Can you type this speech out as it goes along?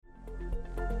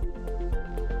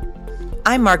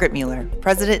I'm Margaret Mueller,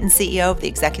 President and CEO of the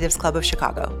Executives Club of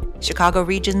Chicago, Chicago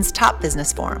Region's top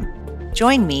business forum.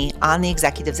 Join me on the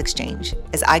Executives Exchange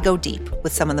as I go deep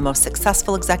with some of the most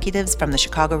successful executives from the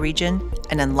Chicago region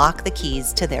and unlock the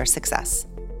keys to their success.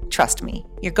 Trust me,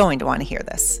 you're going to want to hear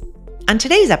this. On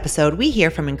today's episode, we hear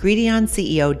from Ingredion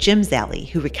CEO Jim Zallie,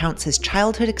 who recounts his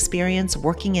childhood experience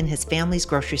working in his family's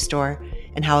grocery store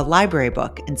and how a library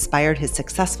book inspired his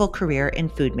successful career in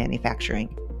food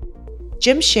manufacturing.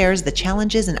 Jim shares the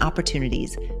challenges and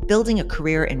opportunities building a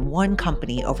career in one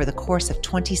company over the course of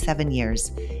 27 years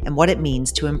and what it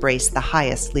means to embrace the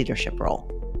highest leadership role.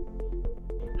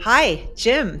 Hi,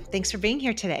 Jim. Thanks for being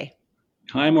here today.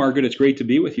 Hi, Margaret. It's great to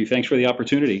be with you. Thanks for the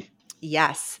opportunity.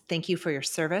 Yes. Thank you for your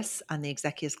service on the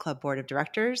Executives Club Board of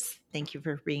Directors. Thank you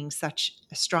for being such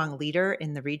a strong leader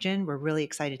in the region. We're really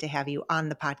excited to have you on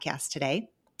the podcast today.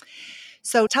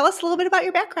 So tell us a little bit about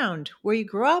your background, where you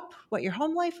grew up, what your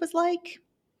home life was like.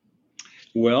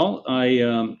 Well,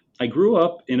 I grew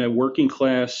up in a working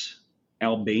class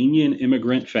Albanian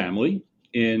immigrant family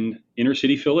in inner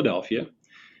city Philadelphia.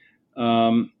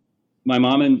 My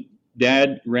mom and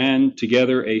dad ran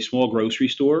together a small grocery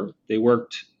store. They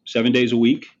worked 7 days a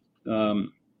week.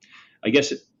 I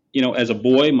guess, as a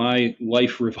boy, my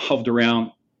life revolved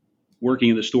around working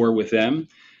in the store with them.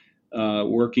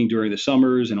 Working during the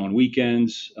summers and on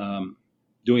weekends,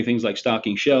 doing things like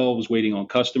stocking shelves, waiting on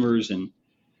customers, and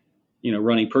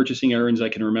running purchasing errands. I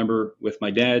can remember with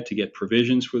my dad to get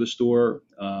provisions for the store.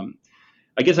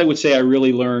 I guess I would say I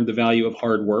really learned the value of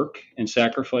hard work and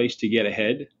sacrifice to get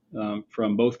ahead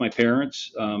from both my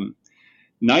parents,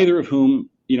 neither of whom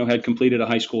had completed a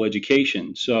high school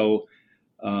education. So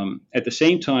at the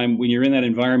same time, when you're in that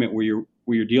environment where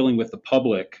you're dealing with the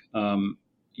public,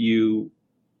 you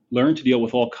learn to deal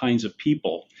with all kinds of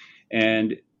people.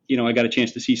 And, I got a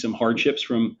chance to see some hardships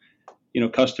from,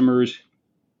 customers,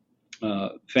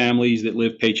 families that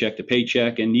live paycheck to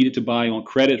paycheck and needed to buy on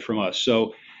credit from us.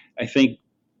 So I think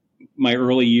my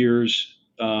early years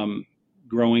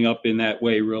growing up in that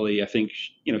way really, I think,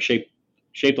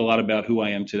 shaped a lot about who I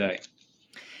am today.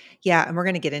 Yeah. And we're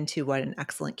going to get into what an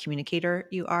excellent communicator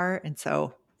you are. And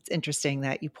so it's interesting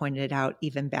that you pointed it out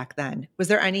even back then. Was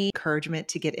there any encouragement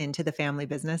to get into the family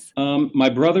business? My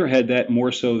brother had that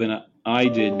more so than I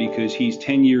did because he's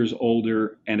 10 years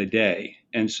older and a day.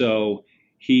 And so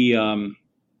he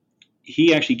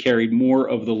actually carried more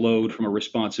of the load from a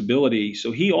responsibility.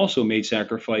 So he also made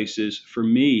sacrifices for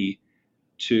me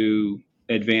to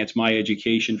advance my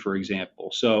education, for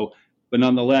example. So, but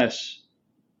nonetheless,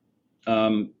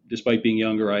 despite being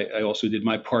younger, I also did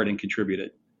my part and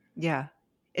contributed. Yeah.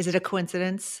 Is it a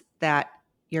coincidence that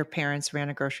your parents ran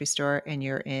a grocery store and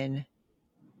you're in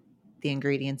the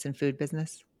ingredients and food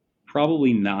business?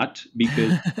 Probably not,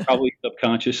 because probably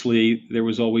subconsciously there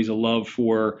was always a love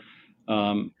for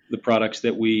the products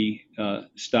that we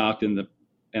stocked and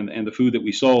the food that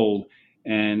we sold.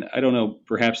 And I don't know,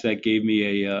 perhaps that gave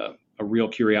me a real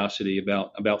curiosity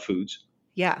about foods.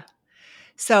 Yeah.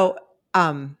 So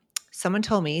someone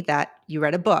told me that you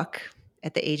read a book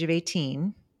at the age of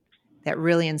 18 that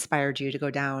really inspired you to go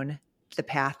down the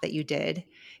path that you did.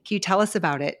 Can you tell us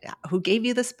about it? Who gave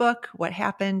you this book? What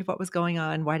happened? What was going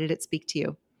on? Why did it speak to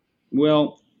you?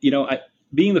 Well,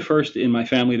 being the first in my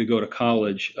family to go to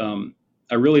college,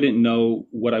 I really didn't know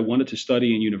what I wanted to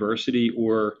study in university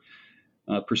or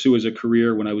pursue as a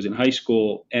career when I was in high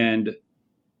school. And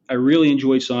I really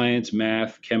enjoyed science,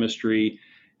 math, chemistry,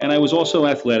 and I was also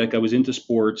athletic. I was into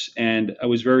sports, and I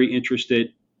was very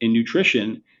interested in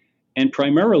nutrition. And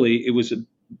primarily, it was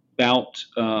about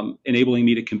enabling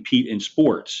me to compete in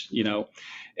sports,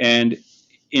 And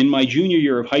in my junior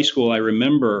year of high school, I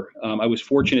remember I was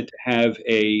fortunate to have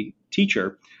a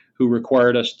teacher who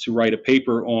required us to write a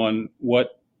paper on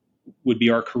what would be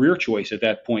our career choice at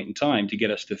that point in time to get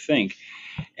us to think.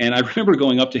 And I remember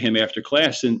going up to him after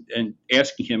class and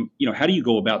asking him, how do you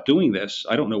go about doing this?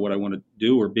 I don't know what I want to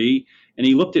do or be. And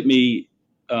he looked at me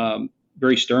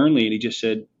very sternly and he just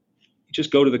said, just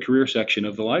go to the career section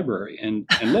of the library and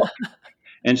look.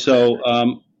 And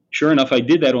so, sure enough, I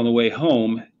did that on the way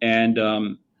home. And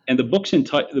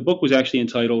the book was actually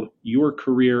entitled "Your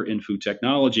Career in Food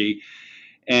Technology,"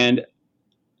 and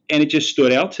it just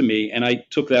stood out to me. And I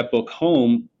took that book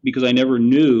home because I never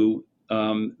knew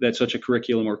that such a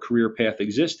curriculum or career path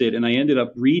existed. And I ended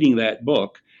up reading that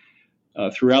book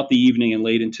throughout the evening and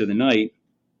late into the night.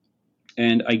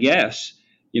 And I guess,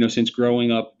 since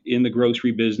growing up in the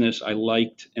grocery business, I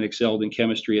liked and excelled in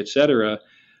chemistry, et cetera.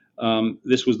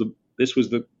 This was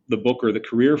the book or the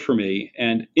career for me.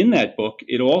 And in that book,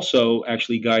 it also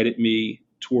actually guided me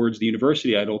towards the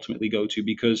university I'd ultimately go to,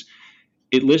 because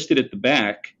it listed at the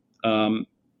back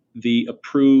the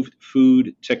approved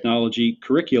food technology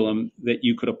curriculum that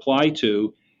you could apply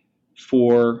to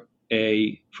for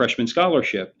a freshman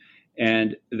scholarship.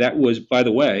 And that was, by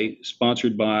the way,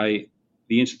 sponsored by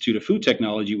the Institute of Food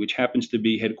Technology, which happens to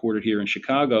be headquartered here in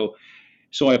Chicago.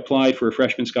 So I applied for a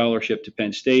freshman scholarship to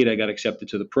Penn State. I got accepted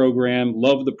to the program,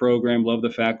 loved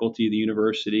the faculty, the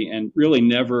university, and really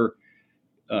never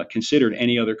considered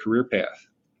any other career path.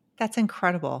 That's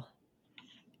incredible.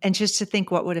 And just to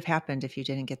think what would have happened if you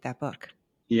didn't get that book.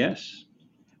 Yes.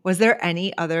 Was there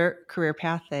any other career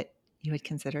path that you had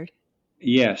considered?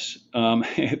 Yes.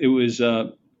 It was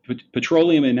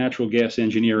petroleum and natural gas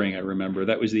engineering, I remember.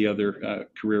 That was the other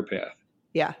career path.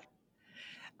 Yeah.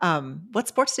 What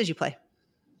sports did you play?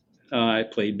 I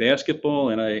played basketball,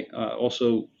 and I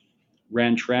also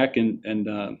ran track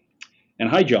and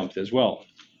high jumped as well.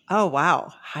 Oh,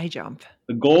 wow. High jump.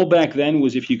 The goal back then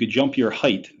was if you could jump your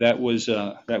height. That was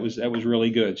really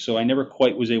good. So I never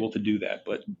quite was able to do that,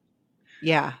 but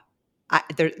yeah,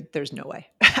 there's no way.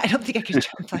 I don't think I could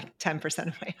jump like 10%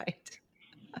 of my height.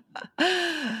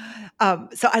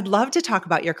 So I'd love to talk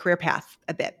about your career path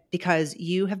a bit, because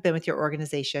you have been with your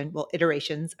organization, well,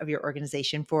 iterations of your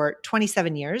organization, for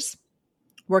 27 years,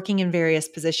 working in various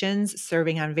positions,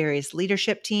 serving on various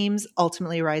leadership teams,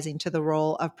 ultimately rising to the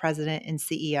role of president and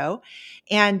CEO.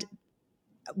 And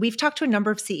we've talked to a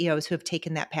number of CEOs who have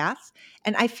taken that path.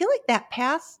 And I feel like that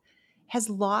path has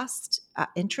lost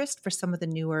interest for some of the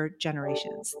newer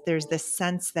generations. There's this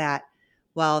sense that,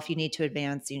 well, if you need to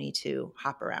advance, you need to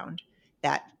hop around.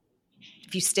 That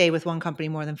if you stay with one company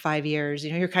more than 5 years,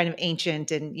 you're kind of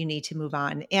ancient and you need to move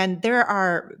on. And there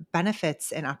are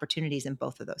benefits and opportunities in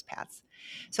both of those paths.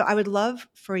 So I would love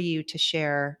for you to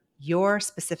share your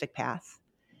specific path.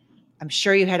 I'm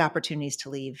sure you had opportunities to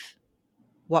leave.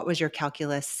 What was your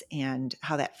calculus and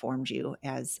how that formed you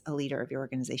as a leader of your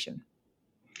organization?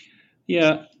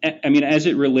 Yeah, I mean, as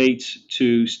it relates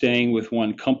to staying with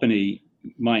one company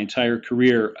my entire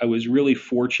career, I was really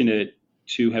fortunate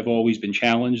to have always been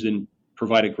challenged and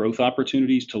provided growth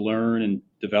opportunities to learn and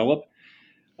develop.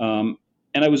 And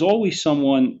I was always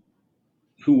someone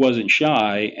who wasn't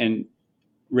shy and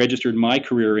registered my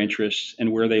career interests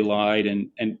and where they lied,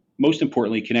 and most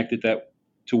importantly, connected that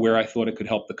to where I thought it could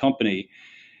help the company.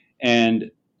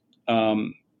 And,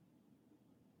 I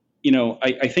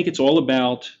think it's all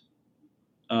about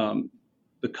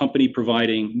the company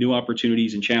providing new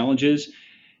opportunities and challenges,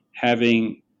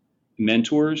 having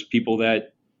mentors, people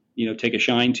that, take a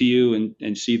shine to you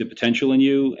and see the potential in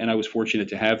you. And I was fortunate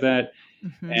to have that.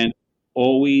 Mm-hmm. And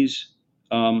always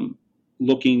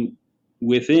looking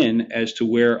within as to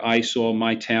where I saw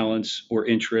my talents or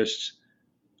interests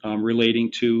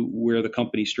relating to where the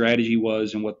company strategy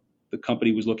was and what the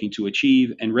company was looking to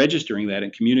achieve, and registering that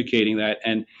and communicating that.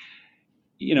 And,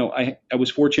 I was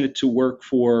fortunate to work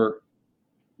for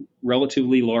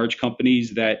relatively large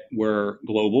companies that were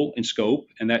global in scope,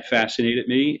 and that fascinated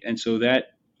me. And so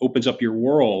that opens up your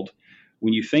world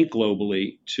when you think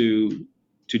globally to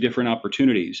different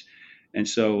opportunities. And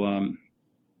so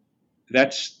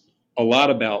that's a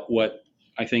lot about what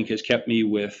I think has kept me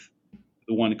with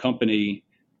the one company.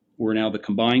 We're now the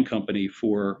combined company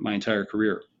for my entire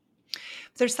career.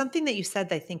 There's something that you said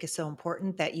that I think is so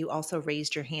important, that you also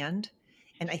raised your hand.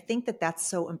 And I think that that's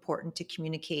so important to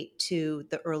communicate to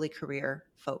the early career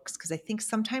folks, because I think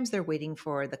sometimes they're waiting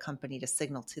for the company to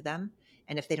signal to them.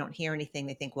 And if they don't hear anything,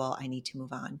 they think, well, I need to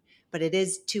move on. But it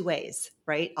is two ways,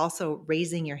 right? Also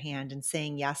raising your hand and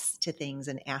saying yes to things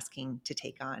and asking to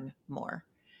take on more.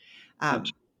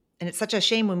 And it's such a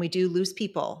shame when we do lose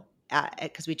people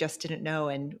because we just didn't know,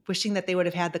 and wishing that they would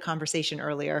have had the conversation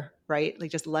earlier, right? Like,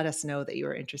 just let us know that you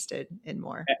were interested in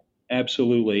more.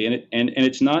 Absolutely. And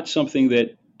it's not something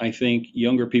that I think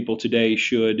younger people today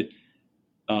should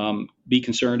be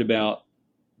concerned about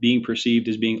being perceived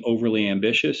as being overly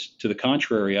ambitious. To the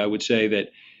contrary, I would say that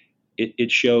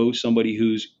it shows somebody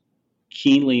who's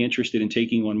keenly interested in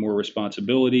taking on more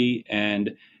responsibility.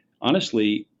 And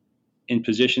honestly, in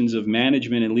positions of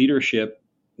management and leadership,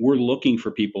 we're looking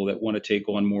for people that want to take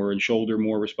on more and shoulder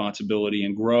more responsibility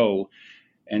and grow.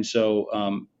 And so,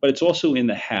 but it's also in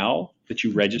the how that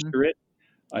you register it.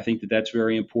 I think that that's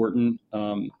very important.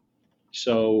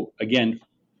 So again,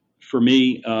 for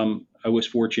me, I was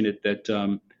fortunate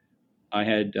that I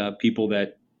had people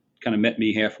that kind of met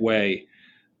me halfway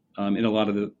in a lot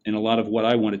of what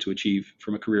I wanted to achieve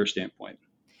from a career standpoint.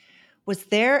 Was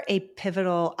there a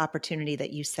pivotal opportunity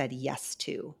that you said yes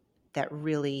to that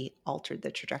really altered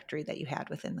the trajectory that you had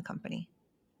within the company?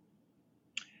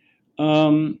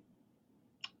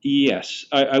 Yes,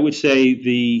 I would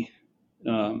say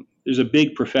there's a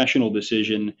big professional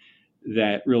decision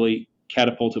that really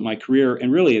catapulted my career,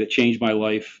 and really it changed my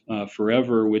life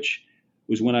forever, which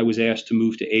was when I was asked to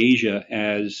move to Asia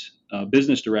as a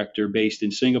business director based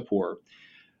in Singapore.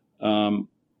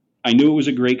 I knew it was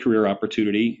a great career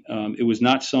opportunity. It was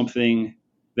not something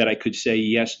that I could say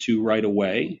yes to right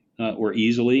away or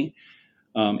easily.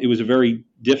 It was a very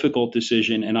difficult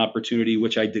decision and opportunity,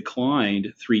 which I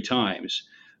declined 3 times.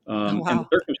 Oh, And the wow.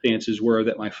 circumstances were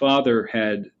that my father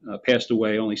had passed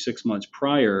away only 6 months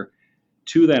prior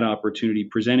to that opportunity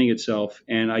presenting itself.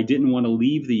 And I didn't want to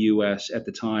leave the US at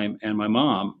the time and my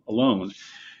mom alone.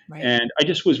 Right. And I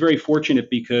just was very fortunate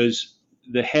because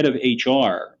the head of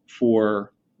HR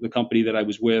for the company that I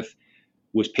was with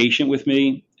was patient with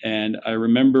me. And I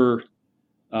remember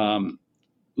um,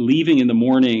 leaving in the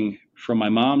morning from my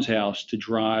mom's house to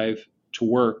drive to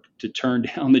work to turn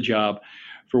down the job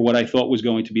for what I thought was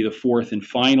going to be the fourth and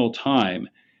final time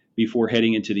before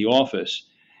heading into the office.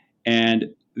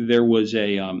 And there was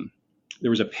a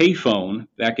payphone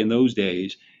back in those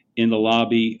days in the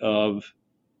lobby of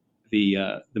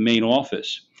the main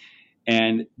office.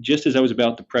 And just as I was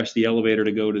about to press the elevator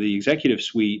to go to the executive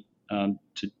suite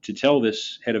to tell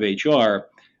this head of HR,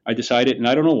 I decided, and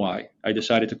I don't know why, I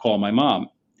decided to call my mom.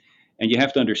 And you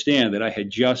have to understand that I had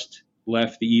just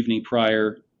left the evening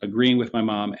prior, agreeing with my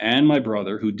mom and my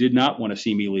brother, who did not want to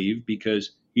see me leave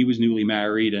because he was newly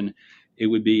married, and it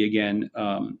would be again,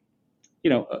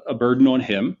 a burden on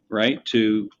him, right,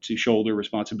 to shoulder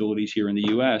responsibilities here in the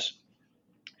U.S.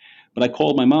 But I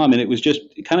called my mom, and it was just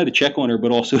kind of to check on her,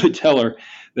 but also to tell her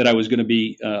that I was going to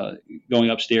be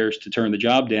going upstairs to turn the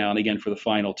job down again for the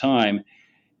final time.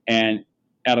 And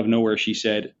out of nowhere, she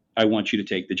said, "I want you to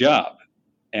take the job."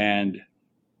 And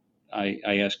I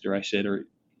asked her, I said, are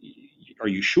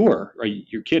you sure?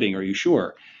 You're kidding. Are you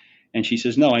sure? And she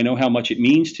says, "No, I know how much it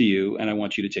means to you, and I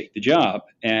want you to take the job."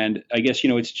 And I guess,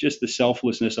 it's just the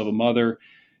selflessness of a mother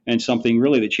and something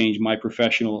really that changed my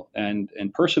professional and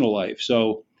personal life.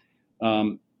 So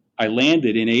I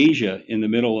landed in Asia in the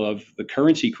middle of the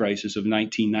currency crisis of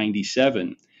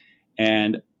 1997.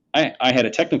 And I had a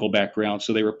technical background,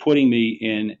 so they were putting me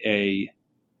in a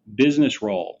business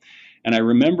role. And I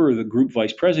remember the group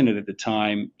vice president at the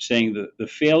time saying that the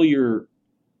failure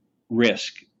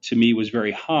risk to me was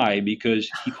very high because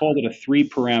he called it a 3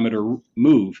 parameter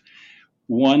move.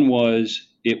 One was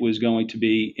it was going to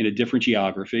be in a different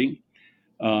geography.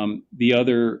 The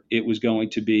other, it was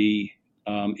going to be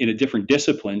in a different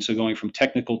discipline, so going from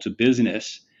technical to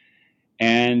business.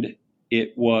 And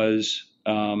it was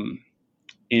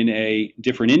in a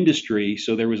different industry,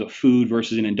 so there was a food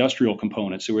versus an industrial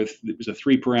component. So it was a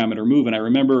 3 parameter move. And I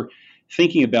remember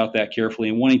thinking about that carefully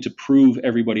and wanting to prove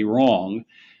everybody wrong,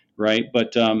 right?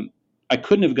 But I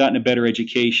couldn't have gotten a better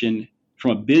education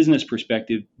from a business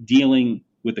perspective dealing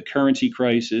with the currency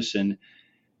crisis and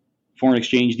foreign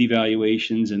exchange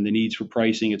devaluations and the needs for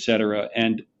pricing, et cetera.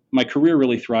 And my career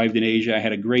really thrived in Asia. I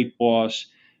had a great boss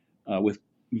with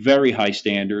very high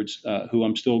standards, who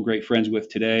I'm still great friends with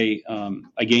today.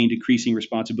 I gained increasing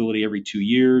responsibility every 2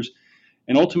 years,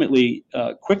 and ultimately,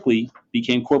 quickly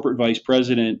became corporate vice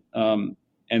president. And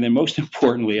then, most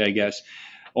importantly, I guess,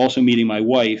 also meeting my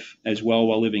wife as well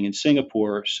while living in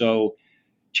Singapore. So,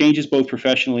 changes both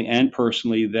professionally and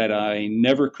personally that I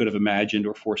never could have imagined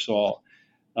or foresaw.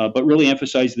 But really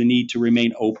emphasize the need to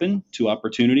remain open to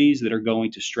opportunities that are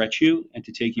going to stretch you and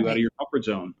to take you out of Right. your comfort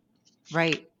zone.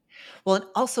 Right. Well, and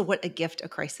also what a gift a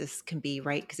crisis can be,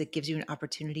 right? Because it gives you an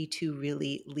opportunity to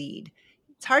really lead.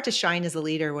 It's hard to shine as a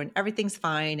leader when everything's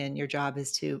fine and your job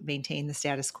is to maintain the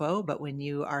status quo. But when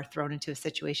you are thrown into a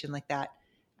situation like that,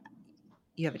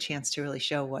 you have a chance to really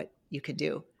show what you can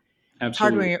do. It's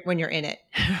hard when Absolutely. you're in it,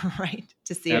 right?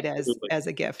 To see it Absolutely. as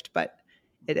a gift, but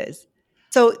it is.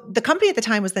 So the company at the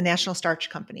time was the National Starch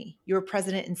Company. You were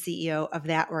president and CEO of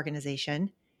that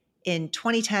organization. In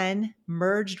 2010,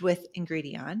 merged with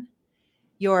Ingredion.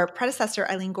 Your predecessor,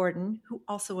 Eileen Gordon, who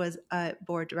also was a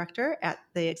board director at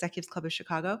the Executives Club of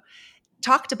Chicago,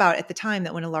 talked about at the time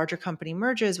that when a larger company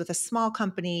merges with a small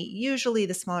company, usually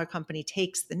the smaller company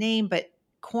takes the name, but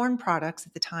Corn Products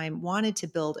at the time wanted to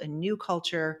build a new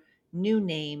culture, new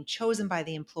name chosen by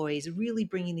the employees, really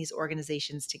bringing these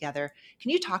organizations together.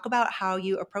 Can you talk about how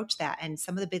you approach that and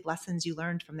some of the big lessons you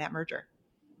learned from that merger?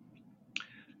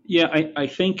 Yeah, I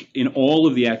think in all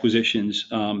of the acquisitions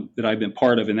that I've been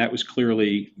part of, and that was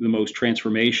clearly the most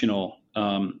transformational,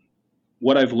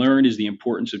 what I've learned is the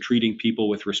importance of treating people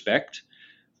with respect,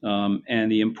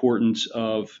 and the importance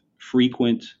of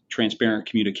frequent, transparent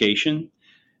communication.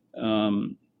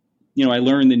 I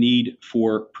learned the need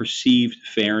for perceived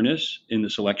fairness in the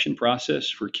selection process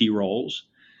for key roles.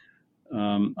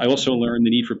 I also learned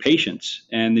the need for patience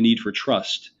and the need for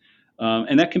trust.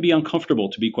 And that can be uncomfortable,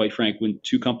 to be quite frank, when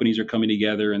two companies are coming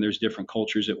together and there's different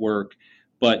cultures at work.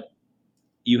 But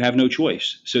you have no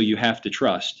choice, so you have to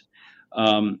trust.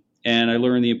 And I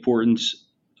learned the importance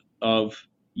of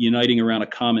uniting around a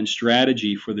common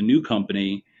strategy for the new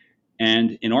company,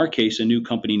 and in our case, a new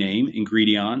company name,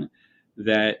 Ingredion,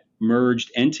 that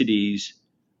merged entities,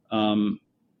 and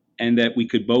that we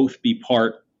could both be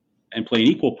part and play an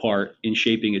equal part in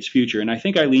shaping its future. And I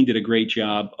think Eileen did a great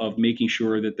job of making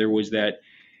sure that there was that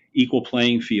equal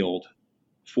playing field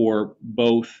for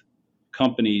both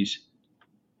companies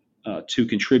to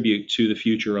contribute to the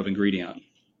future of Ingredion.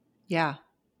 Yeah.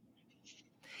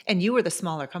 And you were the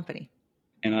smaller company.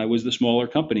 And I was the smaller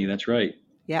company. That's right.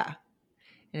 Yeah.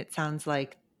 And it sounds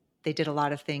like they did a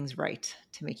lot of things right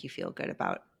to make you feel good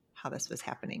about how this was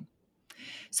happening.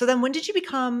 So then when did you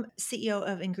become CEO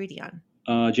of Ingredion?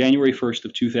 January 1st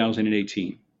of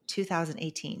 2018.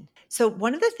 2018. So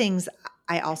one of the things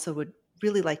I also would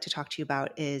really like to talk to you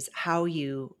about is how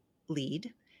you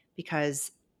lead,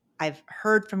 because I've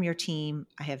heard from your team,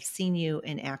 I have seen you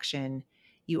in action.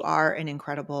 You are an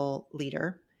incredible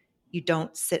leader. You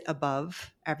don't sit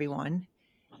above everyone.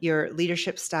 Your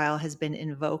leadership style has been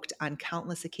invoked on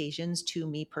countless occasions to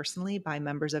me personally by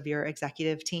members of your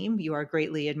executive team. You are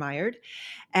greatly admired.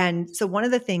 And so one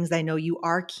of the things I know you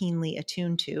are keenly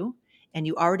attuned to, and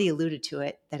you already alluded to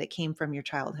it, that it came from your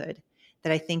childhood,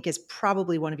 that I think is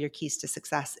probably one of your keys to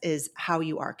success, is how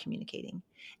you are communicating.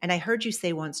 And I heard you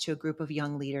say once to a group of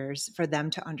young leaders for them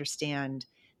to understand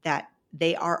that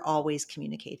they are always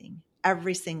communicating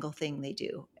every single thing they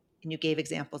do. And you gave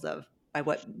examples of by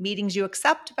what meetings you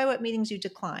accept, by what meetings you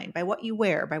decline, by what you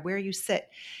wear, by where you sit,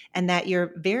 and that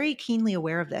you're very keenly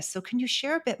aware of this. So can you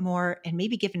share a bit more and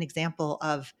maybe give an example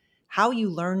of how you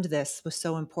learned this was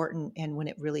so important and when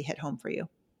it really hit home for you?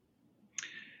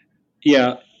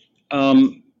 Yeah.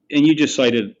 And you just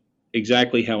cited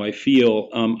exactly how I feel.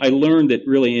 I learned that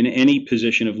really in any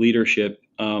position of leadership,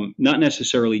 not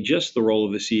necessarily just the role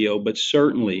of the CEO, but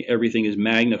certainly everything is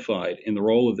magnified in the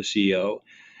role of the CEO,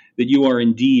 that you are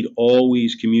indeed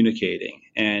always communicating.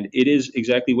 And it is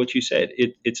exactly what you said.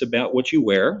 It's about what you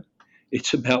wear.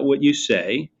 It's about what you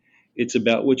say. It's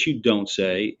about what you don't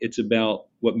say. It's about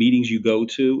what meetings you go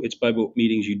to. It's by what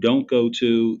meetings you don't go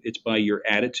to. It's by your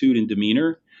attitude and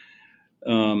demeanor.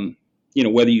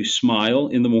 Whether you smile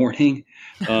in the morning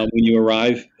when you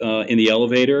arrive in the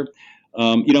elevator.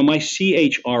 My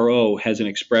CHRO has an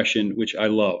expression which I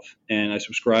love and I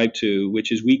subscribe to,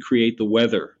 which is we create the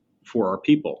weather for our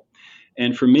people.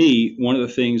 And for me, one of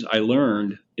the things I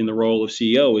learned in the role of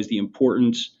CEO is the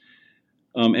importance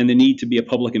and the need to be a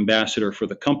public ambassador for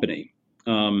the company.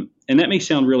 And that may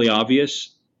sound really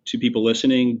obvious to people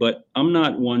listening, but I'm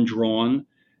not one drawn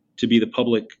to be the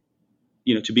public,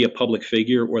 to be a public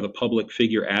figure or the public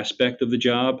figure aspect of the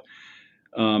job.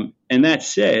 And that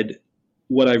said,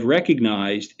 what I've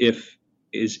recognized is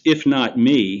if not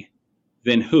me,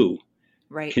 then who?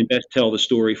 Right. Can best tell the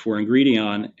story for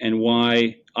Ingredion and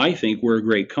why I think we're a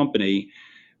great company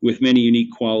with many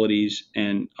unique qualities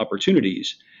and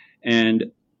opportunities. And,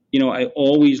 I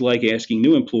always like asking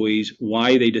new employees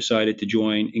why they decided to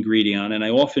join Ingredion. And I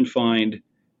often find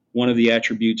one of the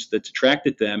attributes that's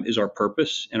attracted them is our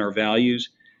purpose and our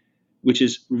values, which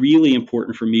is really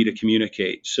important for me to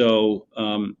communicate. So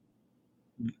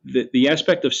the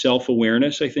aspect of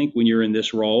self-awareness, I think, when you're in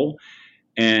this role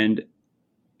and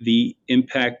the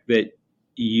impact that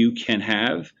you can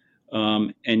have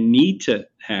and need to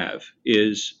have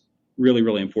is really,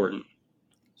 really important.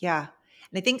 Yeah.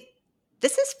 And I think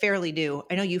this is fairly new.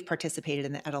 I know you've participated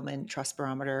in the Edelman Trust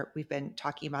Barometer. We've been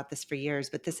talking about this for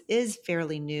years, but this is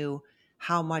fairly new,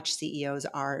 how much CEOs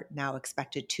are now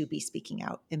expected to be speaking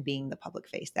out and being the public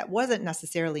face. That wasn't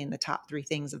necessarily in the top 3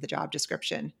 things of the job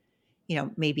description,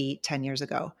 maybe 10 years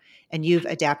ago. And you've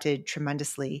adapted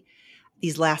tremendously.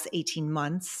 These last 18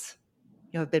 months,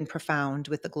 have been profound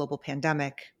with the global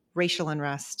pandemic, racial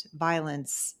unrest,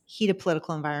 violence, heated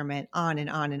political environment, on and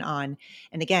on and on.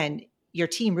 And again, your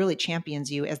team really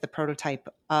champions you as the prototype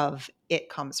of it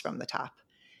comes from the top,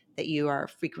 that you are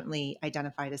frequently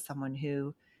identified as someone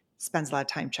who spends a lot of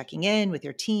time checking in with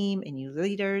your team and you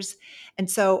leaders. And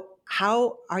so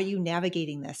how are you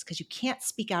navigating this? Because you can't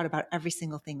speak out about every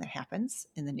single thing that happens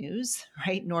in the news,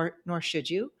 right? Nor should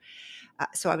you.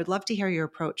 So I would love to hear your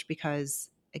approach because,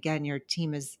 again, your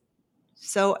team is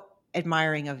so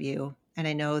admiring of you. And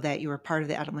I know that you were part of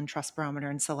the Edelman Trust Barometer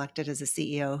and selected as a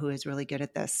CEO who is really good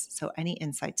at this. So any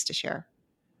insights to share?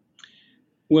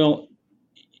 Well,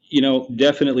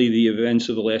 definitely the events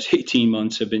of the last 18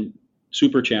 months have been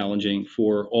super challenging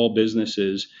for all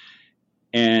businesses.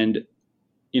 And,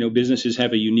 businesses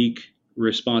have a unique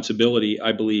responsibility,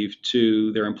 I believe,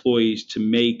 to their employees to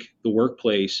make the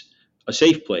workplace a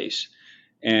safe place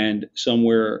and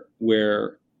somewhere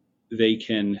where they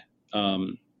can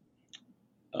um,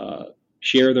 uh,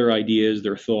 share their ideas,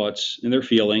 their thoughts, and their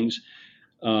feelings,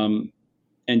 um,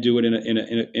 and do it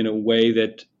in a way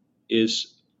that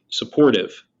is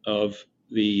supportive of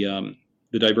the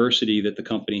diversity that the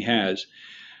company has.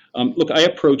 Look, I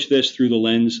approach this through the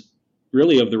lens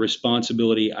really of the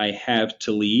responsibility I have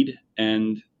to lead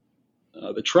and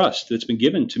the trust that's been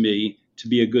given to me to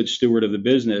be a good steward of the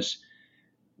business,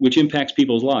 which impacts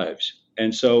people's lives.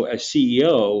 And so, as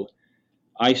CEO,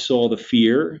 I saw the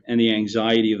fear and the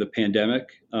anxiety of the pandemic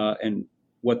and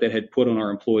what that had put on our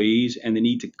employees and the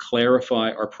need to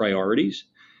clarify our priorities.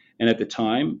 And at the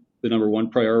time, the number one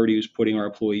priority was putting our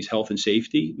employees' health and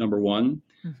safety, number one,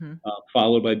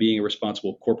 followed by being a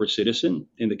responsible corporate citizen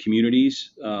in the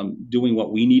communities, doing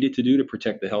what we needed to do to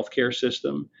protect the healthcare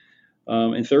system.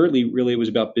 And thirdly, really, it was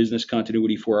about business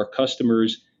continuity for our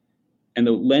customers. And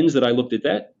the lens that I looked at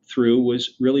that through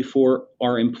was really for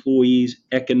our employees'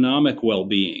 economic well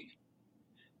being,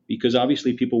 because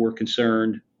obviously people were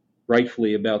concerned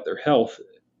rightfully about their health.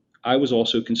 I was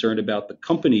also concerned about the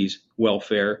company's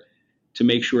welfare to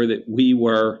make sure that we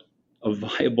were a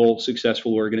viable,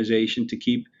 successful organization to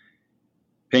keep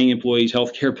paying employees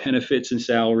health care benefits and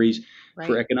salaries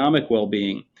for economic well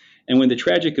being. And when the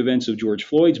tragic events of George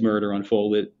Floyd's murder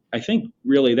unfolded, I think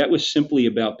really that was simply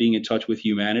about being in touch with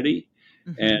humanity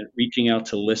and reaching out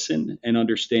to listen and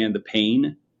understand the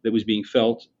pain that was being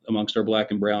felt amongst our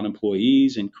Black and brown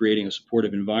employees and creating a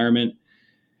supportive environment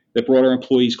that brought our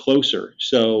employees closer.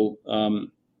 So,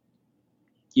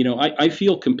 I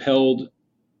feel compelled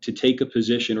to take a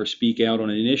position or speak out on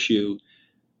an issue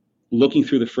looking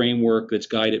through the framework that's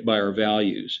guided by our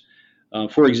values.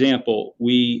 For example,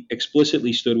 we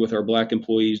explicitly stood with our Black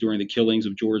employees during the killings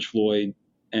of George Floyd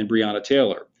and Breonna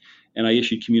Taylor. And I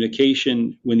issued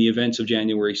communication when the events of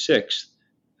January 6th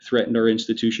threatened our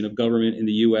institution of government in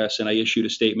the U.S., and I issued a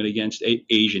statement against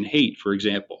Asian hate, for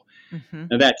example.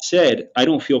 Now, that said, I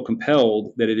don't feel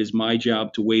compelled that it is my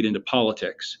job to wade into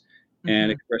politics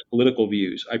and express political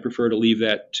views. I prefer to leave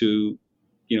that to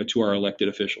our elected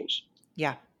officials.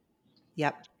 Yeah.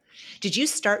 Yep. Did you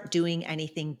start doing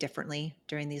anything differently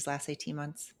during these last 18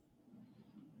 months?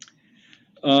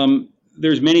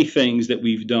 There's many things that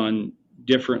we've done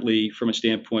differently from a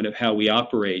standpoint of how we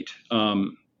operate.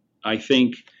 I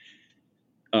think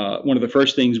one of the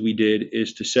first things we did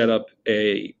is to set up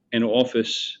an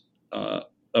office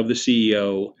of the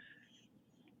CEO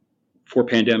for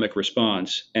pandemic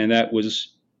response, and that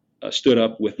was stood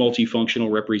up with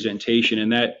multifunctional representation,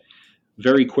 and that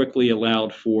very quickly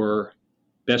allowed for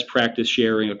best practice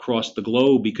sharing across the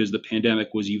globe because the pandemic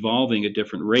was evolving at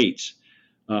different rates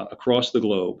across the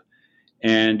globe.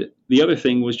 And the other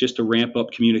thing was just to ramp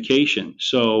up communication.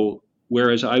 So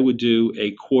whereas I would do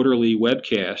a quarterly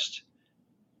webcast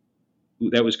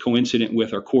that was coincident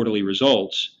with our quarterly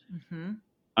results,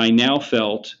 I now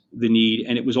felt the need,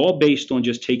 and it was all based on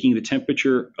just taking the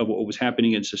temperature of what was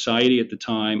happening in society at the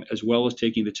time, as well as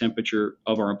taking the temperature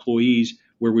of our employees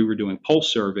where we were doing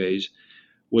pulse surveys,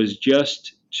 was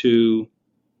just to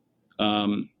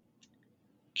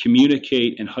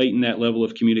communicate and heighten that level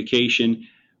of communication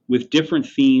with different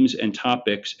themes and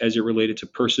topics as it related to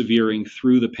persevering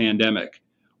through the pandemic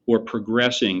or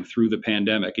progressing through the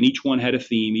pandemic. And each one had a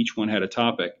theme, each one had a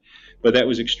topic, but that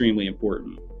was extremely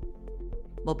important.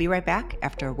 We'll be right back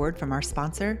after a word from our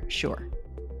sponsor, Shure.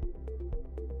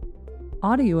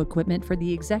 Audio equipment for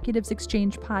the Executives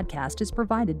Exchange podcast is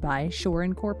provided by Shure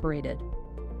Incorporated.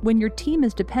 When your team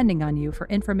is depending on you for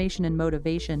information and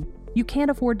motivation, you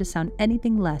can't afford to sound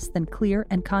anything less than clear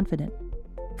and confident.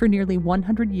 For nearly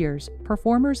 100 years,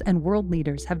 performers and world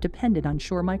leaders have depended on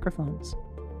Shure microphones.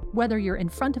 Whether you're in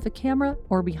front of a camera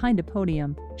or behind a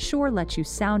podium, Shure lets you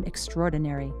sound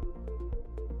extraordinary.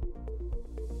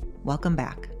 Welcome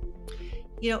back.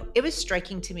 It was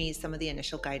striking to me some of the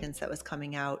initial guidance that was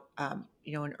coming out,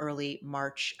 in early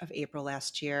March of April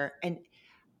last year. And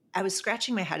I was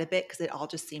scratching my head a bit because it all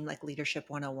just seemed like leadership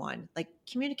 101, like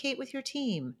communicate with your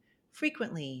team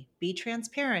frequently, be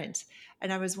transparent.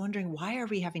 And I was wondering, why are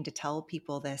we having to tell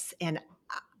people this? And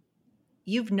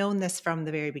you've known this from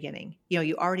the very beginning.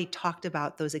 You already talked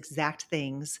about those exact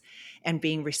things and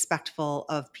being respectful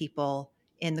of people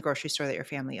in the grocery store that your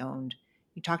family owned.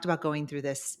 You talked about going through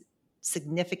this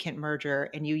significant merger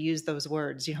and you use those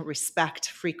words, respect,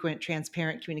 frequent,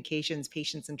 transparent communications,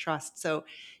 patience, and trust. So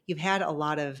you've had a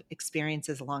lot of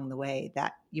experiences along the way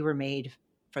that you were made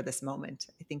for this moment,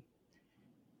 I think.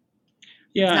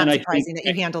 It's Yeah, and not I think surprising that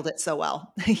you handled it so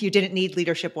well. You didn't need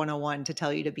Leadership 101 to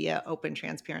tell you to be an open,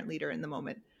 transparent leader in the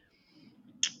moment.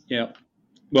 yeah.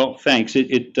 Well, thanks.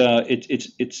 It's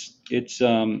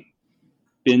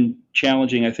been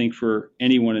challenging, I think, for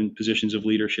anyone in positions of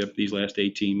leadership these last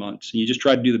 18 months. And you just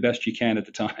try to do the best you can at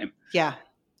the time. Yeah.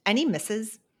 Any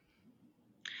misses?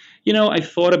 I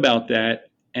thought about that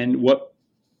and what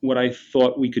I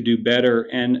thought we could do better.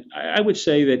 And I would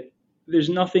say that there's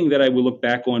nothing that I would look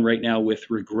back on right now with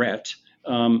regret.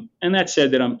 And that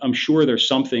said, that I'm sure there's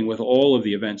something with all of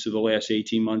the events of the last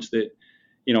 18 months that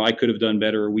I could have done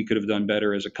better, or we could have done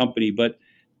better as a company. But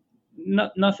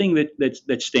nothing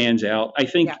that stands out. I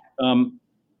think Yeah.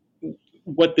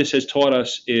 What this has taught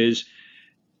us is,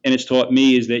 and it's taught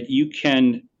me, is that you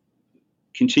can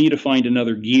continue to find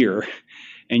another gear,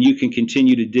 and you can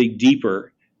continue to dig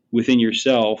deeper within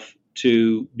yourself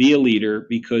to be a leader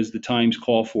because the times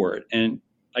call for it. And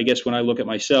I guess when I look at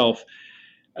myself,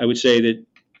 I would say that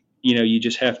you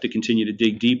just have to continue to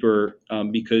dig deeper,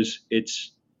 because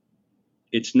it's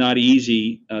not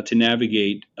easy to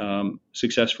navigate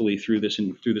successfully through this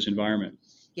environment.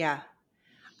 Yeah.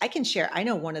 I can share. I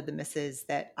know one of the misses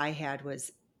that I had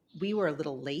was we were a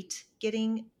little late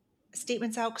getting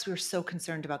statements out because we were so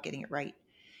concerned about getting it right.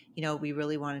 We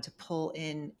really wanted to pull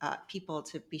in people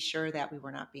to be sure that we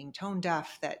were not being tone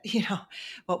deaf, that,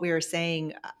 what we were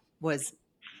saying was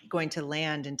going to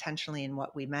land intentionally in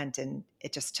what we meant. And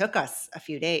it just took us a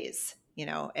few days,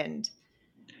 and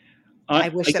I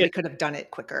wish that we could have done it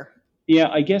quicker. Yeah,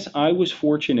 I guess I was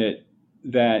fortunate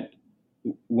that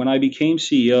when I became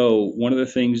CEO, one of the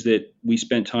things that we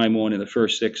spent time on in the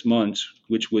first 6 months,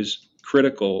 which was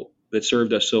critical, that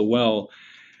served us so well,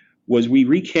 was we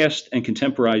recast and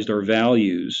contemporized our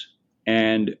values,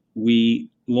 and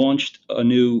we launched a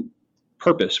new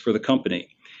purpose for the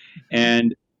company.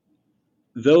 And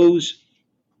those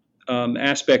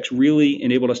aspects really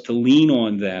enabled us to lean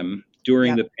on them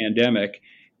during the pandemic.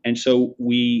 And so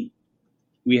we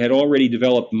had already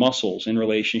developed muscles in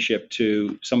relationship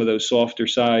to some of those softer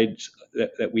sides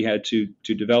that we had to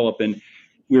develop. And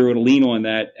we were able to lean on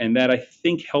that. And that, I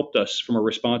think, helped us from a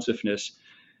responsiveness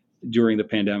during the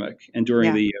pandemic and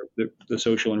during the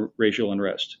social and racial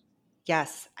unrest.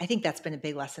 Yes, I think that's been a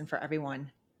big lesson for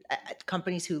everyone.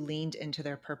 Companies who leaned into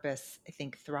their purpose, I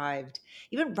think, thrived.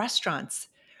 Even restaurants,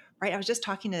 right? I was just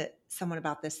talking to someone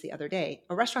about this the other day.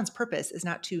 A restaurant's purpose is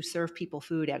not to serve people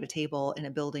food at a table in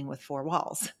a building with four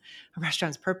walls. A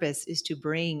restaurant's purpose is to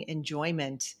bring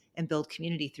enjoyment and build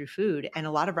community through food. And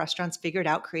a lot of restaurants figured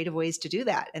out creative ways to do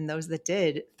that. And those that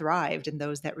did thrived, and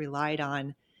those that relied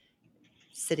on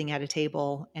sitting at a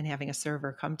table and having a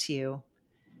server come to you.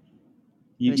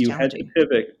 You had to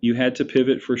pivot. You had to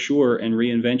pivot for sure and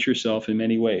reinvent yourself in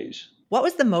many ways. What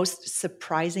was the most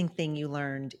surprising thing you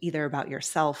learned either about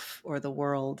yourself or the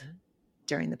world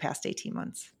during the past 18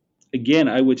 months? Again,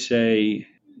 I would say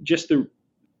just the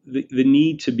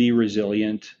need to be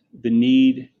resilient, the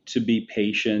need to be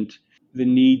patient, the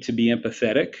need to be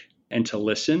empathetic and to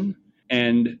listen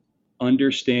and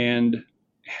understand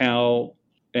how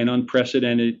an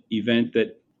unprecedented event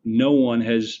that no one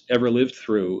has ever lived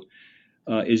through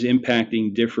is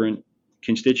impacting different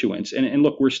constituents. And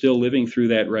look, we're still living through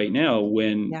that right now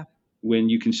when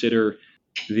you consider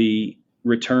the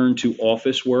return to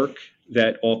office work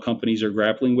that all companies are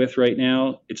grappling with right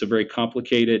now. It's a very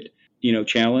complicated,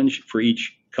 challenge for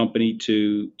each company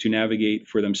to navigate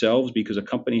for themselves, because a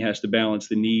company has to balance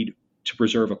the need to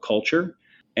preserve a culture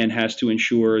and has to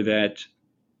ensure that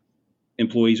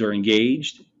employees are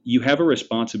engaged. You have a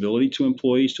responsibility to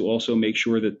employees to also make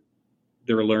sure that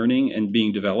they're learning and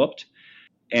being developed.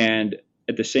 And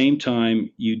at the same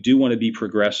time, you do want to be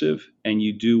progressive, and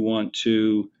you do want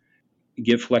to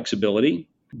give flexibility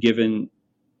given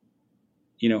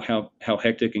how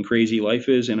hectic and crazy life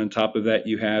is. And on top of that,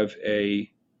 you have a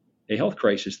health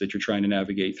crisis that you're trying to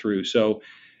navigate through. So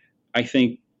I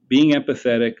think being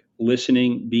empathetic,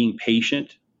 listening, being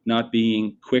patient, not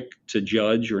being quick to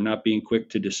judge or not being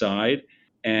quick to decide,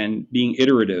 and being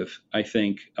iterative, I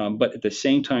think, but at the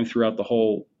same time, throughout the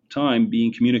whole time,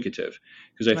 being communicative,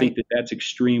 because I think that that's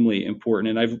extremely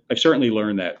important. And I've certainly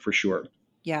learned that for sure.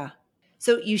 Yeah.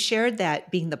 So you shared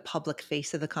that being the public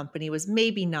face of the company was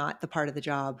maybe not the part of the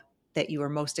job that you were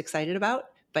most excited about,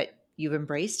 but you've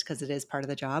embraced because it is part of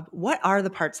the job. What are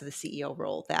the parts of the CEO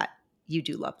role that you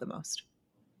do love the most?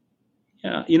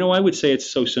 Yeah, I would say it's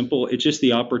so simple. It's just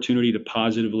the opportunity to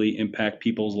positively impact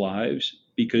people's lives,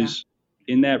 because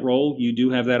in that role, you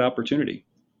do have that opportunity.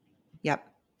 Yep.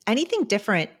 Anything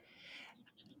different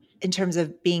in terms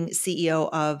of being CEO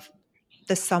of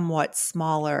the somewhat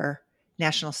smaller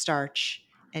National Starch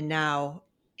and now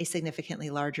a significantly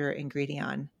larger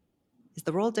Ingredion. Is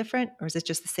the role different, or is it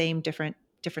just the same, different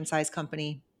size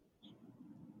company,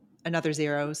 another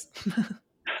zeros?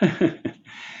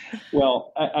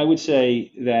 Well, I would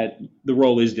say that the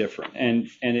role is different, and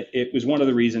it was one of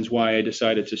the reasons why I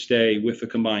decided to stay with the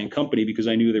combined company, because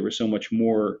I knew there was so much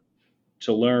more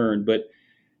to learn. But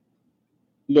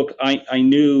look, I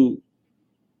knew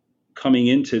coming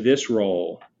into this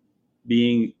role,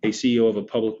 being a CEO of a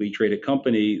publicly traded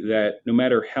company, that no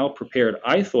matter how prepared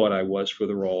I thought I was for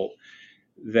the role,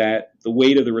 that the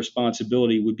weight of the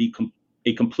responsibility would be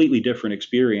a completely different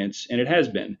experience, and it has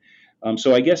been.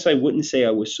 So I guess I wouldn't say I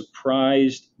was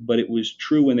surprised, but it was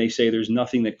true when they say there's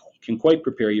nothing that can quite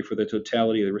prepare you for the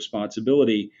totality of the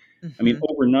responsibility. I mean,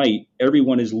 overnight,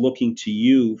 everyone is looking to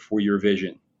you for your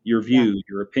vision, your views,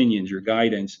 your opinions, your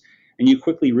guidance. And you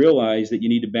quickly realize that you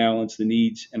need to balance the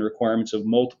needs and requirements of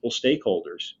multiple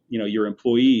stakeholders, your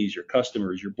employees, your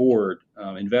customers, your board,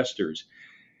 investors.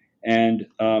 And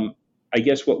I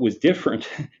guess what was different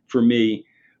for me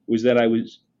was that I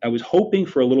was hoping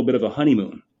for a little bit of a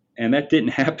honeymoon, and that didn't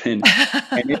happen.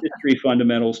 And industry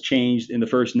fundamentals changed in the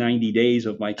first 90 days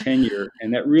of my tenure,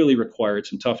 and that really required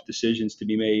some tough decisions to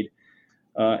be made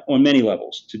on many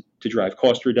levels to drive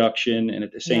cost reduction, and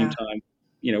at the same time,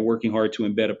 working hard to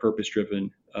embed a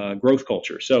purpose-driven growth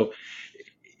culture. So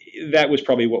that was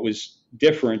probably what was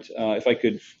different. If I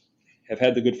could have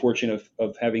had the good fortune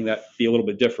of having that be a little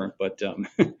bit different, but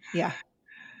yeah.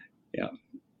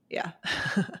 Yeah.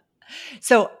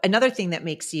 So another thing that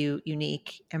makes you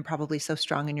unique and probably so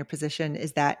strong in your position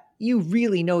is that you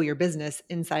really know your business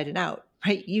inside and out,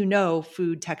 right? You know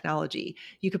food technology.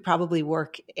 You could probably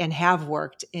work and have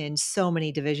worked in so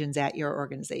many divisions at your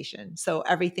organization. So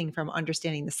everything from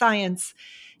understanding the science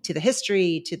to the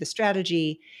history to the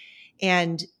strategy,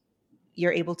 and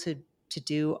you're able to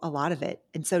do a lot of it.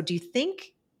 And so do you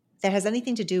think that has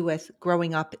anything to do with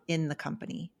growing up in the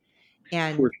company?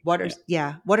 And what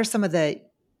are some of the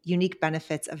unique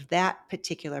benefits of that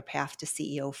particular path to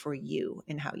CEO for you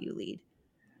and how you lead?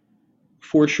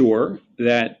 For sure,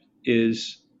 that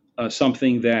is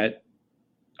something that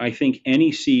I think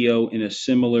any CEO in a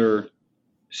similar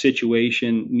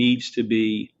situation needs to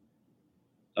be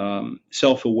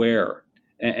self-aware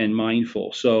and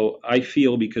mindful. So I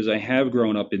feel, because I have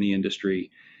grown up in the industry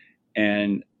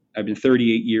and I've been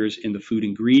 38 years in the food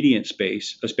ingredient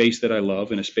space, a space that I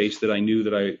love and a space that I knew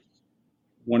that I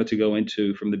wanted to go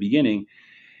into from the beginning,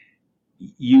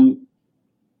 you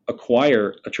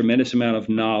acquire a tremendous amount of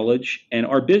knowledge. And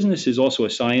our business is also a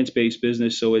science-based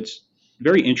business, so it's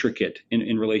very intricate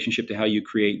in relationship to how you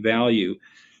create value.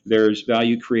 There's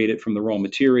value created from the raw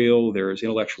material, there's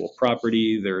intellectual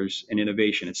property, there's an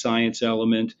innovation and science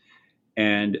element,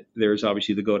 and there's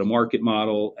obviously the go-to-market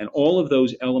model, and all of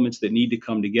those elements that need to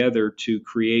come together to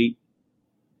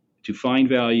find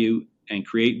value and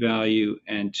create value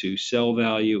and to sell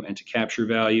value and to capture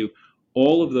value.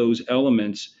 All of those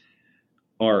elements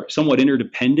are somewhat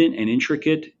interdependent and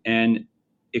intricate, and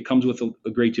it comes with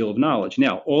a great deal of knowledge.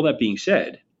 Now, all that being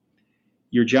said,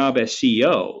 your job as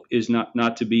CEO is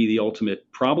not to be the ultimate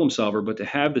problem solver, but to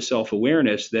have the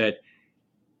self-awareness that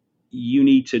you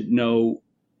need to know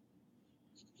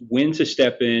when to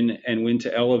step in and when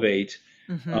to elevate,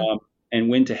 and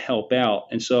when to help out.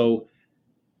 And so,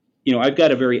 I've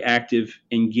got a very active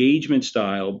engagement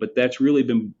style, but that's really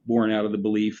been born out of the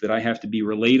belief that I have to be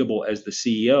relatable as the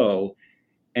CEO.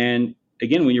 And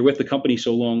again, when you're with the company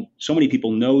so long, so many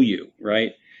people know you,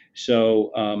 right?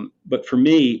 So, but for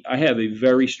me, I have a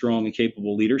very strong and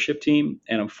capable leadership team,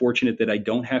 and I'm fortunate that I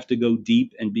don't have to go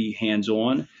deep and be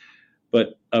hands-on.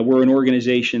 But we're an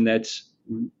organization that's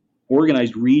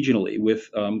organized regionally with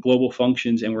global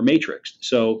functions, and we're matrixed.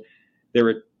 So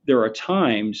there are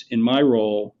times in my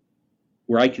role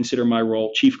where I consider my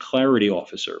role Chief Clarity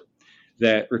Officer,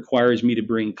 that requires me to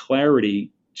bring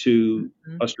clarity to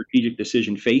a strategic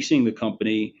decision facing the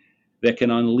company that can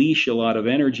unleash a lot of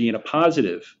energy in a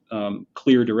positive,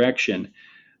 clear direction.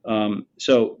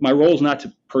 So my role is not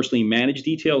to personally manage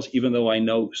details, even though I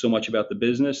know so much about the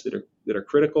business that are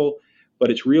critical,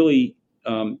 but it's really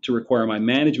to require my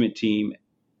management team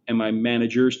and my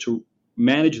managers to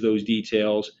manage those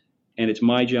details. And it's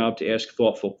my job to ask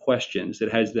thoughtful questions that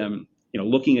has them,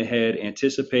 looking ahead,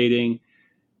 anticipating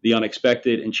the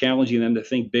unexpected, and challenging them to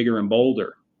think bigger and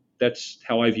bolder. That's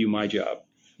how I view my job.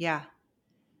 Yeah.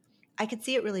 I could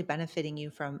see it really benefiting you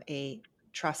from a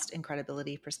trust and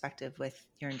credibility perspective with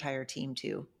your entire team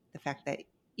too. The fact that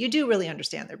you do really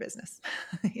understand their business.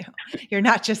 You're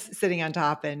not just sitting on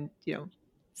top and,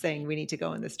 saying we need to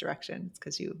go in this direction. It's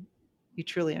because you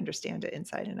truly understand it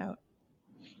inside and out.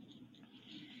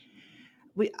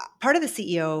 Part of the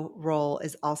CEO role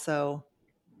is also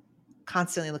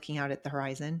constantly looking out at the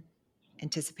horizon,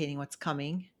 anticipating what's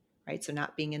coming, right? So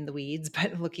not being in the weeds,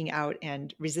 but looking out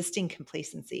and resisting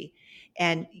complacency.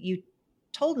 And you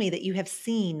told me that you have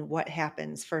seen what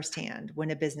happens firsthand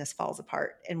when a business falls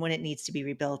apart and when it needs to be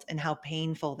rebuilt, and how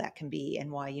painful that can be,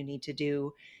 and why you need to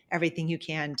do everything you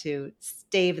can to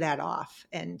stave that off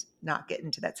and not get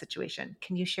into that situation.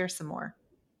 Can you share some more?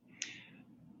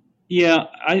 Yeah,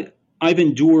 I've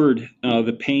endured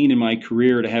the pain in my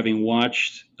career to having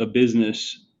watched a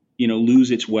business,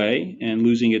 lose its way and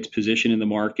losing its position in the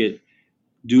market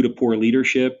due to poor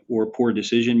leadership or poor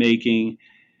decision making.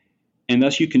 And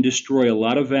thus you can destroy a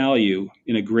lot of value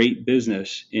in a great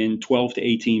business in 12 to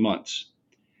 18 months.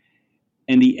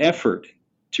 And the effort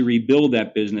to rebuild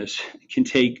that business can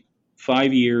take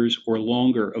 5 years or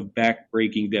longer of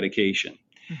backbreaking dedication.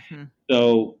 Mm-hmm.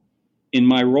 So in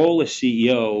my role as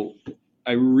CEO,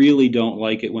 I really don't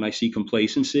like it when I see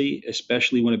complacency,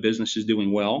 especially when a business is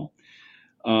doing well.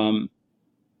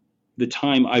 The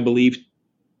time I believe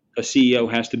a CEO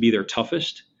has to be their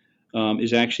toughest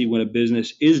is actually when a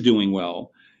business is doing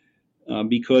well,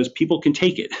 because people can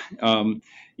take it.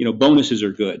 Bonuses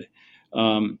are good.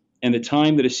 And the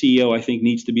time that a CEO, I think,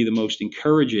 needs to be the most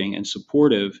encouraging and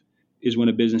supportive is when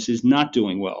a business is not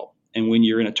doing well. And when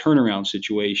you're in a turnaround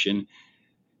situation,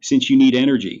 since you need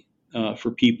energy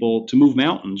for people to move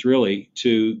mountains, really,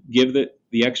 to give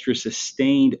the extra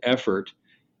sustained effort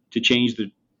to change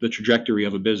the trajectory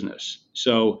of a business.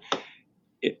 So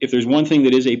if there's one thing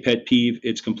that is a pet peeve,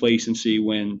 it's complacency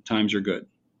when times are good.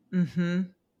 Mm-hmm.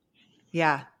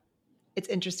 Yeah, it's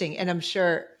interesting. And I'm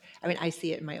sure, I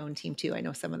see it in my own team too. I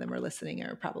know some of them are listening and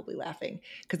are probably laughing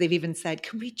because they've even said,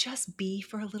 can we just be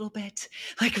for a little bit?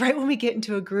 Like right when we get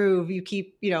into a groove, you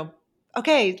keep,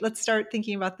 okay, let's start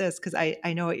thinking about this. Cause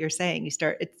I know what you're saying.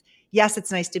 Yes,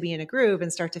 it's nice to be in a groove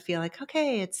and start to feel like,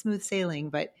 okay, it's smooth sailing,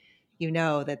 but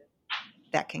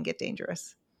that can get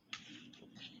dangerous.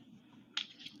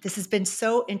 This has been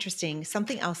so interesting.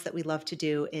 Something else that we love to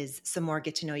do is some more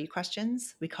get to know you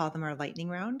questions. We call them our lightning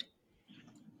round.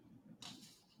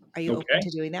 Are you open Okay. to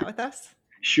doing that with us?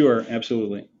 Sure,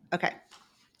 absolutely. Okay.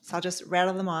 So I'll just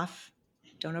rattle them off.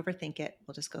 Don't overthink it.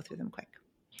 We'll just go through them quick.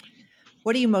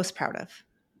 What are you most proud of?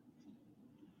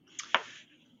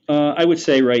 I would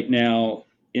say right now,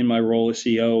 in my role as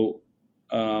CEO,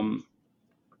 I'm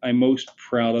most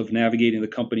proud of navigating the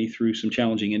company through some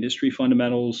challenging industry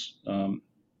fundamentals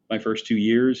my first 2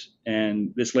 years,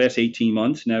 and this last 18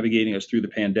 months navigating us through the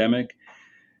pandemic,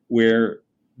 where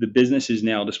the business is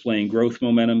now displaying growth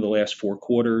momentum the last 4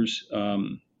 quarters,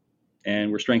 and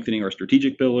we're strengthening our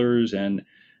strategic pillars, and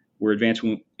we're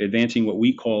advancing what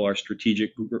we call our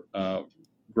strategic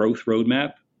growth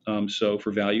roadmap. So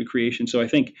for value creation. So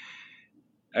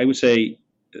I would say,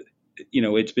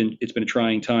 it's been a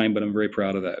trying time, but I'm very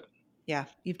proud of that. Yeah,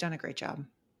 you've done a great job.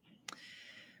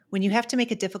 When you have to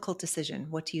make a difficult decision,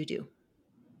 what do you do?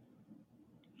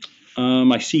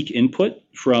 I seek input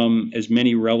from as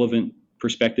many relevant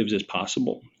perspectives as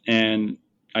possible, and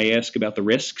I ask about the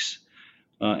risks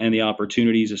and the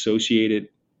opportunities associated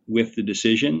with the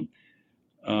decision.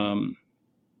 I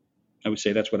would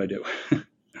say that's what I do.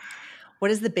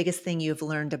 What is the biggest thing you've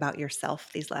learned about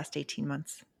yourself these last 18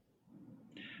 months?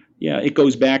 Yeah, it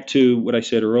goes back to what I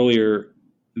said earlier,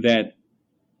 that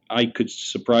I could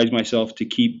surprise myself to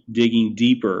keep digging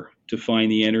deeper to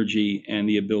find the energy and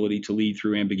the ability to lead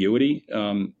through ambiguity.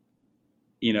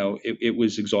 It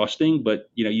was exhausting, but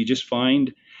you just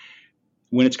find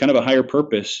when it's kind of a higher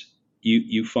purpose,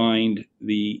 you find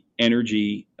the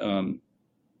energy to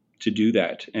do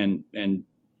that, and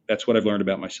that's what I've learned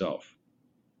about myself.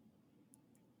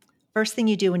 First thing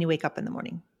you do when you wake up in the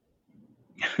morning?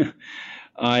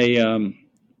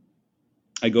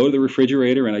 I go to the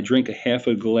refrigerator and I drink a half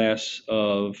a glass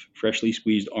of freshly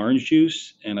squeezed orange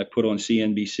juice, and I put on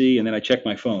CNBC, and then I check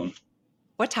my phone.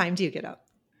 What time do you get up?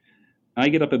 I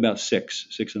get up about 6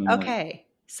 in the morning. Okay.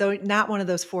 So not one of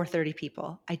those 4:30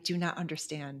 people. I do not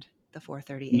understand the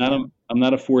 4:30 a.m. I'm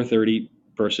not a 4:30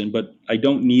 person, but I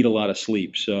don't need a lot of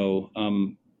sleep. So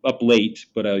I'm up late,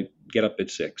 but I get up at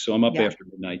 6. So I'm up after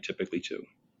midnight typically too.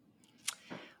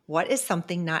 What is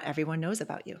something not everyone knows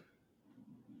about you?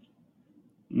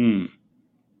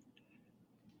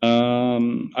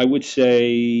 I would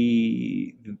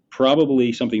say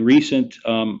probably something recent.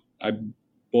 I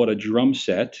bought a drum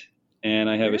set, and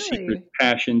I have a secret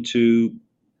passion to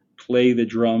play the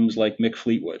drums like Mick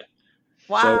Fleetwood.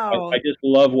 Wow. So I just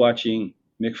love watching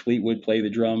Mick Fleetwood play the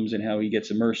drums and how he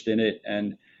gets immersed in it.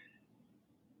 And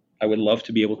I would love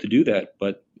to be able to do that,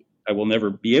 but I will never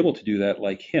be able to do that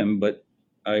like him. But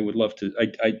I would love to.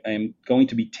 I am going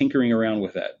to be tinkering around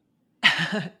with that.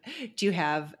 Do you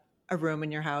have a room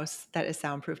in your house that is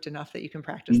soundproofed enough that you can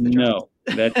practice the drums? No,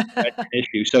 that's an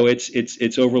issue. So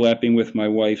it's overlapping with my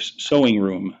wife's sewing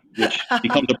room,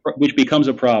 which becomes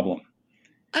a problem.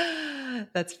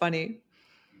 That's funny.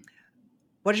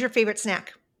 What is your favorite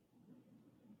snack?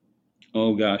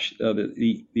 Oh gosh,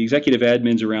 the executive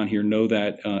admins around here know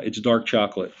that it's dark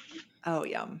chocolate. Oh,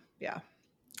 yum. Yeah.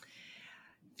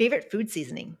 Favorite food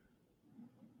seasoning?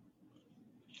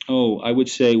 Oh, I would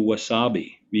say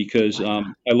wasabi because I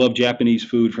love Japanese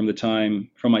food from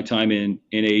my time in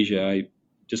Asia. I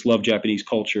just love Japanese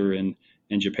culture in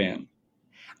Japan.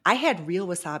 I had real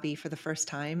wasabi for the first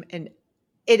time, and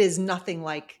it is nothing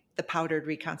like the powdered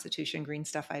reconstitution green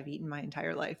stuff I've eaten my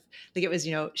entire life. Like it was,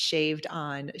 shaved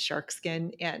on shark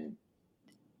skin, and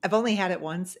I've only had it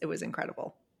once. It was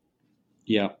incredible.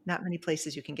 Yeah. Not many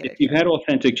places you can get if it. If you've had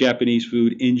authentic Japanese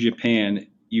food in Japan,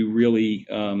 you really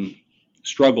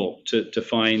struggle to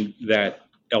find that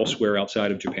elsewhere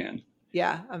outside of Japan.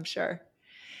 Yeah, I'm sure.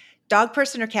 Dog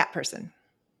person or cat person?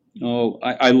 Oh,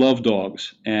 I love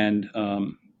dogs, and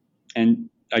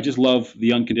I just love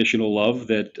the unconditional love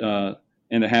that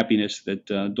and the happiness that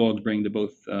dogs bring to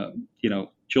both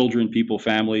children, people,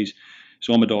 families.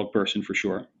 So I'm a dog person for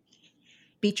sure.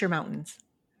 Beach or mountains?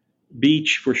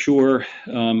 Beach for sure.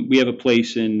 We have a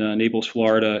place in Naples,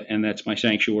 Florida, and that's my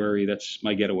sanctuary. That's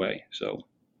my getaway. So.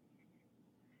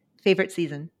 Favorite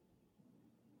season?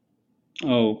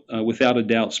 Oh, without a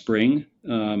doubt, spring.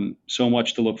 So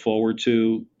much to look forward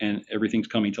to, and everything's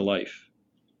coming to life.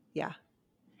 Yeah.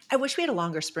 I wish we had a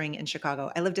longer spring in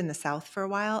Chicago. I lived in the South for a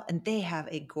while, and they have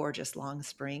a gorgeous long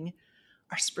spring.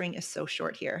 Our spring is so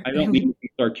short here. I don't mean to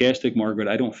be sarcastic, Margaret.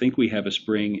 I don't think we have a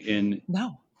spring in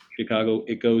Chicago.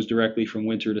 It goes directly from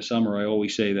winter to summer. I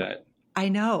always say that. I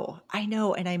know,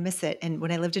 and I miss it. And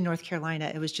when I lived in North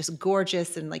Carolina, it was just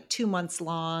gorgeous and like 2 months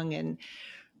long and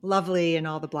lovely and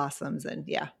all the blossoms. And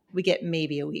yeah, we get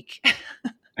maybe a week.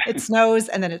 It snows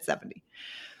and then it's 70.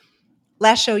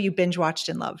 Last show you binge watched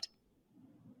and loved?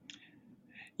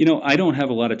 I don't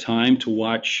have a lot of time to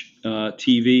watch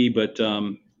TV, but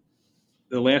the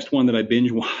last one that I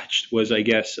binge watched was, I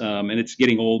guess, and it's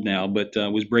getting old now, but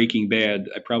was Breaking Bad.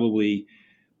 I probably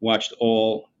watched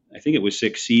I think it was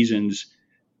 6 seasons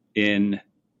in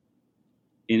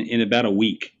about a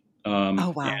week.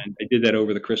 Oh, wow. And I did that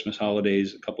over the Christmas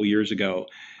holidays a couple years ago.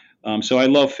 So I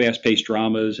love fast-paced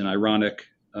dramas and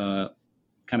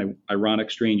kind of ironic,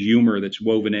 strange humor that's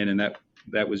woven in, and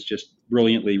that was just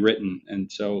brilliantly written.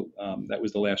 And so that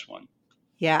was the last one.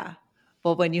 Yeah.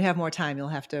 Well, when you have more time, you'll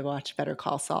have to watch Better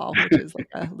Call Saul, which is like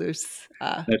a loose,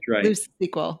 that's right. Loose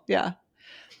sequel. Yeah.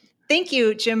 Thank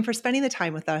you, Jim, for spending the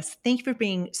time with us. Thank you for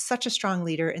being such a strong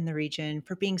leader in the region,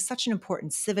 for being such an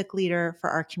important civic leader for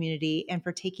our community, and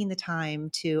for taking the time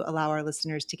to allow our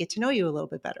listeners to get to know you a little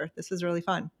bit better. This was really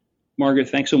fun. Margaret,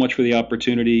 thanks so much for the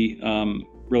opportunity.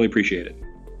 Really appreciate it.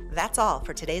 That's all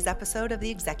for today's episode of the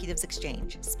Executives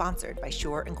Exchange, sponsored by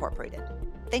Shure Incorporated.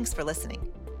 Thanks for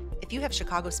listening. If you have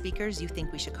Chicago speakers you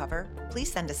think we should cover,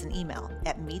 please send us an email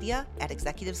at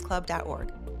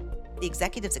media@executivesclub.org. The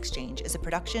Executives Exchange is a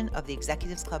production of the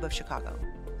Executives Club of Chicago.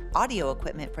 Audio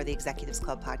equipment for the Executives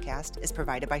Club podcast is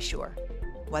provided by Shure.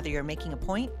 Whether you're making a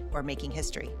point or making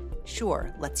history,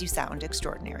 Shure lets you sound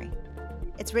extraordinary.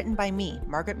 It's written by me,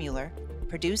 Margaret Mueller,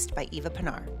 produced by Eva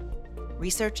Pinar.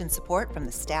 Research and support from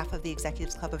the staff of the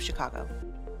Executives Club of Chicago.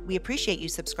 We appreciate you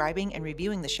subscribing and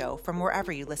reviewing the show from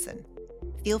wherever you listen.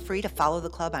 Feel free to follow the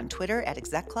club on Twitter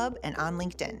 @ExecClub and on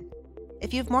LinkedIn.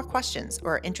 If you have more questions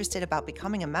or are interested about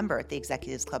becoming a member at the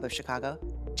Executives Club of Chicago,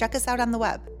 check us out on the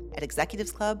web at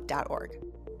executivesclub.org.